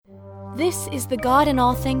This is the God in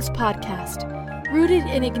All Things podcast, rooted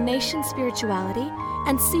in Ignatian spirituality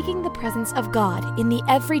and seeking the presence of God in the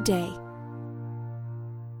everyday.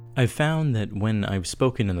 I've found that when I've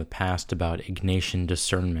spoken in the past about Ignatian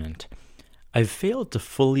discernment, I've failed to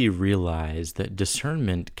fully realize that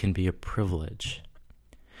discernment can be a privilege.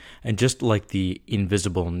 And just like the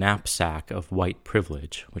invisible knapsack of white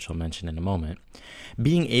privilege, which I'll mention in a moment,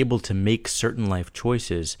 being able to make certain life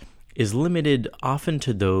choices is limited often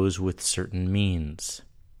to those with certain means.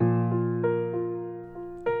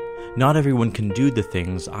 Not everyone can do the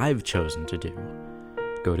things I've chosen to do.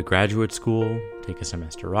 Go to graduate school, take a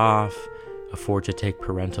semester off, afford to take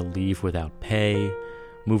parental leave without pay,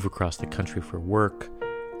 move across the country for work,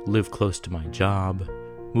 live close to my job,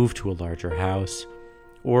 move to a larger house,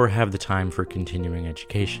 or have the time for continuing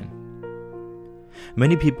education.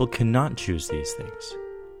 Many people cannot choose these things.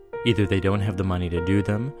 Either they don't have the money to do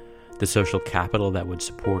them, the social capital that would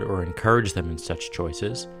support or encourage them in such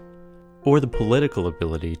choices, or the political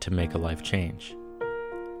ability to make a life change.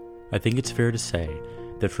 I think it's fair to say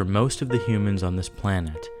that for most of the humans on this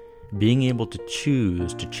planet, being able to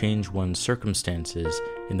choose to change one's circumstances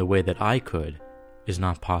in the way that I could is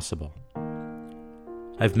not possible.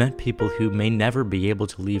 I've met people who may never be able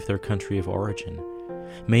to leave their country of origin,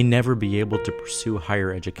 may never be able to pursue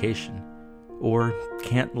higher education, or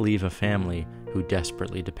can't leave a family who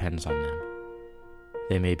desperately depends on them.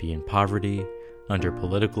 They may be in poverty, under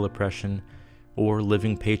political oppression, or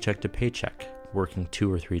living paycheck to paycheck, working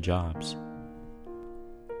 2 or 3 jobs.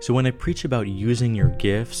 So when I preach about using your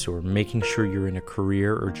gifts or making sure you're in a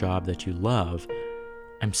career or job that you love,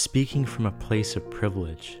 I'm speaking from a place of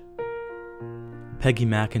privilege. Peggy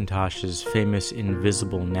McIntosh's famous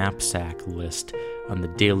invisible knapsack list on the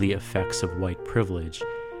daily effects of white privilege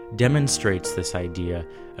demonstrates this idea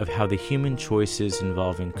of how the human choices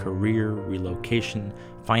involving career, relocation,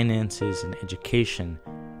 finances, and education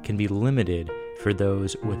can be limited for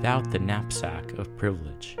those without the knapsack of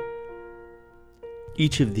privilege.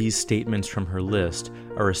 Each of these statements from her list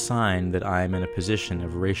are a sign that I am in a position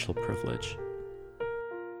of racial privilege.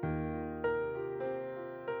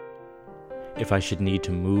 If I should need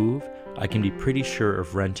to move, I can be pretty sure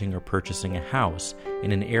of renting or purchasing a house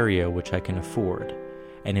in an area which I can afford,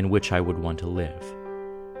 and in which I would want to live.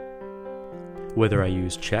 Whether I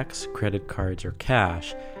use checks, credit cards, or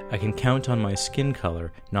cash, I can count on my skin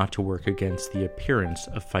color not to work against the appearance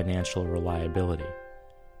of financial reliability.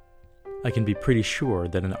 I can be pretty sure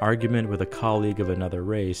that an argument with a colleague of another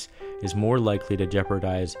race is more likely to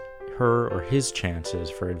jeopardize her or his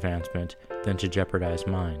chances for advancement than to jeopardize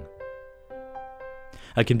mine.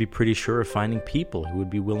 I can be pretty sure of finding people who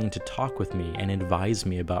would be willing to talk with me and advise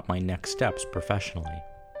me about my next steps professionally.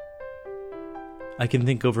 I can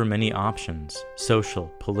think over many options,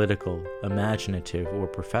 social, political, imaginative, or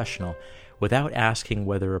professional, without asking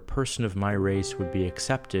whether a person of my race would be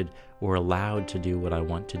accepted or allowed to do what I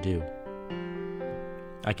want to do.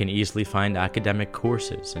 I can easily find academic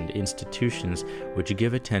courses and institutions which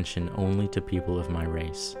give attention only to people of my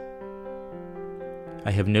race.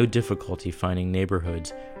 I have no difficulty finding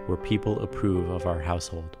neighborhoods where people approve of our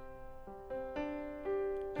household.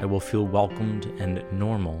 I will feel welcomed and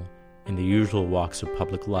normal in the usual walks of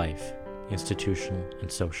public life, institutional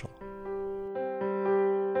and social.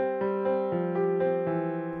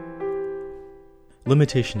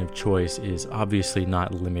 Limitation of choice is obviously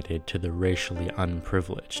not limited to the racially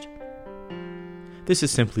unprivileged. This is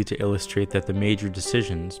simply to illustrate that the major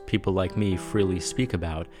decisions people like me freely speak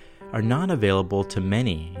about are not available to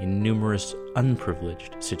many in numerous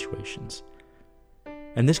unprivileged situations.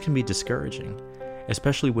 And this can be discouraging,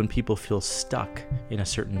 especially when people feel stuck in a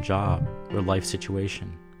certain job or life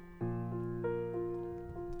situation.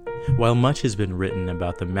 While much has been written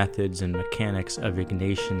about the methods and mechanics of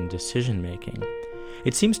Ignatian decision-making,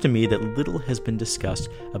 it seems to me that little has been discussed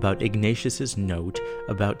about Ignatius's note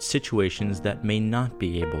about situations that may not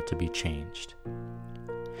be able to be changed.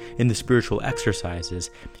 In the spiritual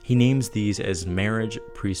exercises, he names these as marriage,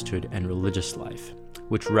 priesthood, and religious life,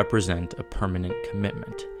 which represent a permanent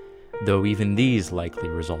commitment, though even these likely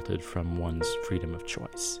resulted from one's freedom of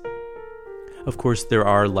choice. Of course, there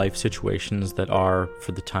are life situations that are,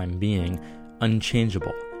 for the time being,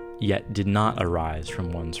 unchangeable, yet did not arise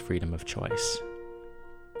from one's freedom of choice.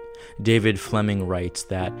 David Fleming writes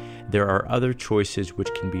that there are other choices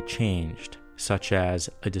which can be changed, such as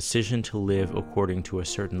a decision to live according to a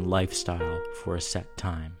certain lifestyle for a set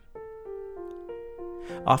time.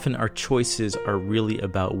 Often our choices are really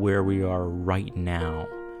about where we are right now,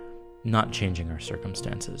 not changing our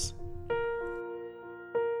circumstances.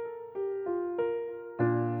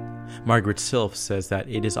 Margaret Silf says that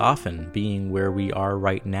it is often being where we are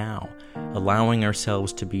right now, allowing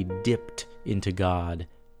ourselves to be dipped into God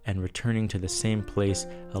and returning to the same place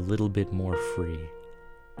a little bit more free.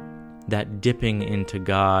 That dipping into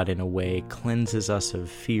God in a way cleanses us of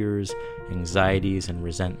fears, anxieties, and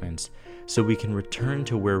resentments, so we can return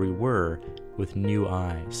to where we were with new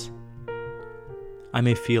eyes. I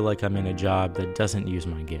may feel like I'm in a job that doesn't use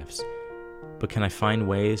my gifts, but can I find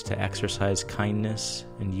ways to exercise kindness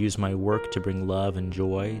and use my work to bring love and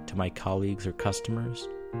joy to my colleagues or customers?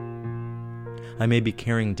 I may be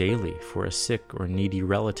caring daily for a sick or needy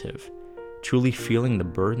relative, truly feeling the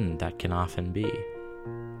burden that can often be.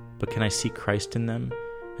 But can I see Christ in them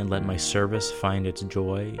and let my service find its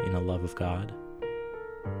joy in a love of God?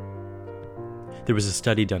 There was a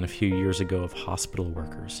study done a few years ago of hospital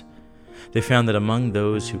workers. They found that among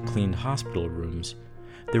those who cleaned hospital rooms,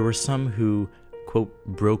 there were some who, quote,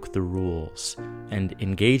 broke the rules and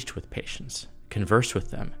engaged with patients, conversed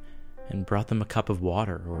with them, and brought them a cup of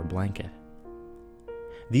water or a blanket.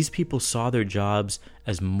 These people saw their jobs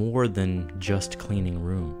as more than just cleaning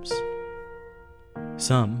rooms.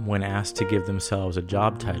 Some, when asked to give themselves a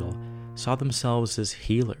job title, saw themselves as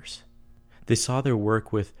healers. They saw their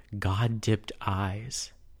work with God-dipped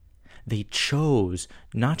eyes. They chose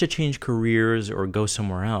not to change careers or go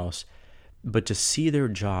somewhere else, but to see their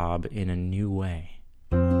job in a new way.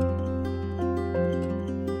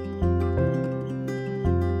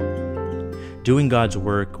 Doing God's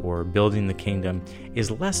work or building the kingdom is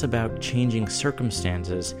less about changing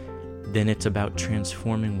circumstances than it's about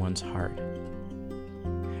transforming one's heart.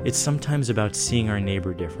 It's sometimes about seeing our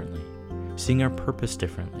neighbor differently, seeing our purpose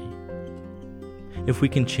differently. If we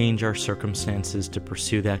can change our circumstances to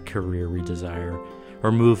pursue that career we desire,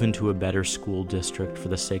 or move into a better school district for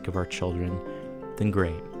the sake of our children, then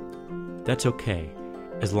great. That's okay,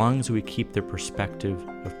 as long as we keep the perspective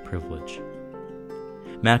of privilege.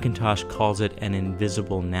 McIntosh calls it an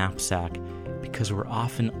invisible knapsack because we're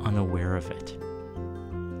often unaware of it.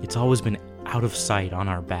 It's always been out of sight on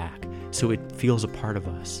our back, so it feels a part of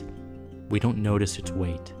us. We don't notice its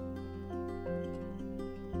weight.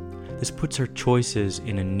 This puts our choices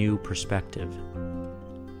in a new perspective.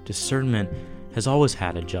 Discernment has always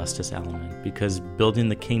had a justice element because building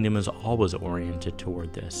the kingdom is always oriented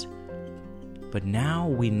toward this. But now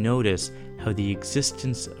we notice how the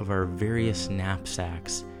existence of our various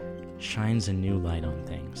knapsacks shines a new light on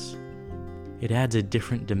things. It adds a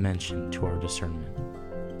different dimension to our discernment.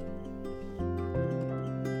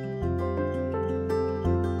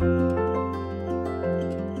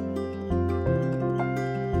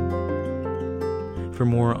 For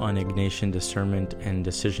more on Ignatian discernment and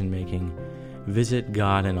decision-making, visit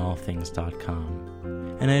godinallthings.com.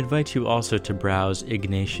 And I invite you also to browse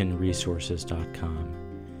ignatianresources.com.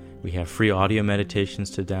 We have free audio meditations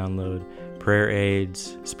to download, prayer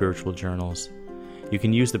aids, spiritual journals. You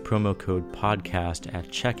can use the promo code PODCAST at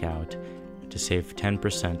checkout to save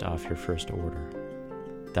 10% off your first order.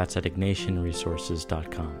 That's at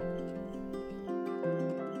ignatianresources.com.